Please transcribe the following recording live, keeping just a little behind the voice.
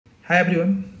Hi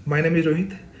everyone, my name is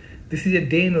Rohit. This is a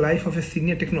day in life of a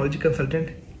senior technology consultant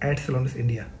at Celonis,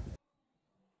 India.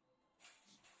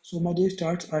 So my day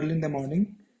starts early in the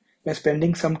morning by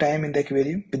spending some time in the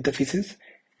aquarium with the fishes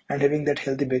and having that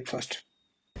healthy breakfast.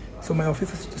 So my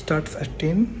office starts at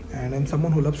 10 and I'm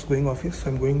someone who loves going office. So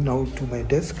I'm going now to my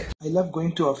desk. I love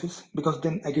going to office because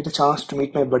then I get a chance to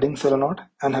meet my budding Celonaut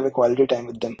and have a quality time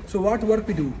with them. So what work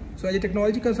we do? So as a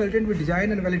technology consultant, we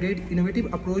design and validate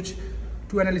innovative approach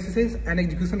to analysis and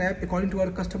execution app according to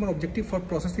our customer objective for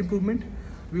process improvement.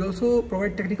 We also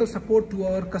provide technical support to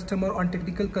our customer on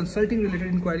technical consulting related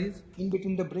inquiries. In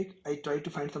between the break, I try to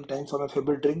find some time for my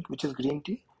favorite drink, which is green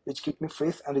tea, which keeps me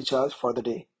fresh and recharged for the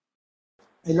day.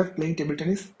 I love playing table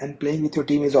tennis, and playing with your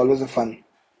team is always a fun.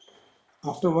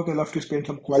 After work, I love to spend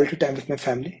some quality time with my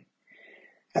family,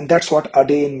 and that's what a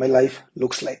day in my life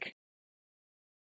looks like.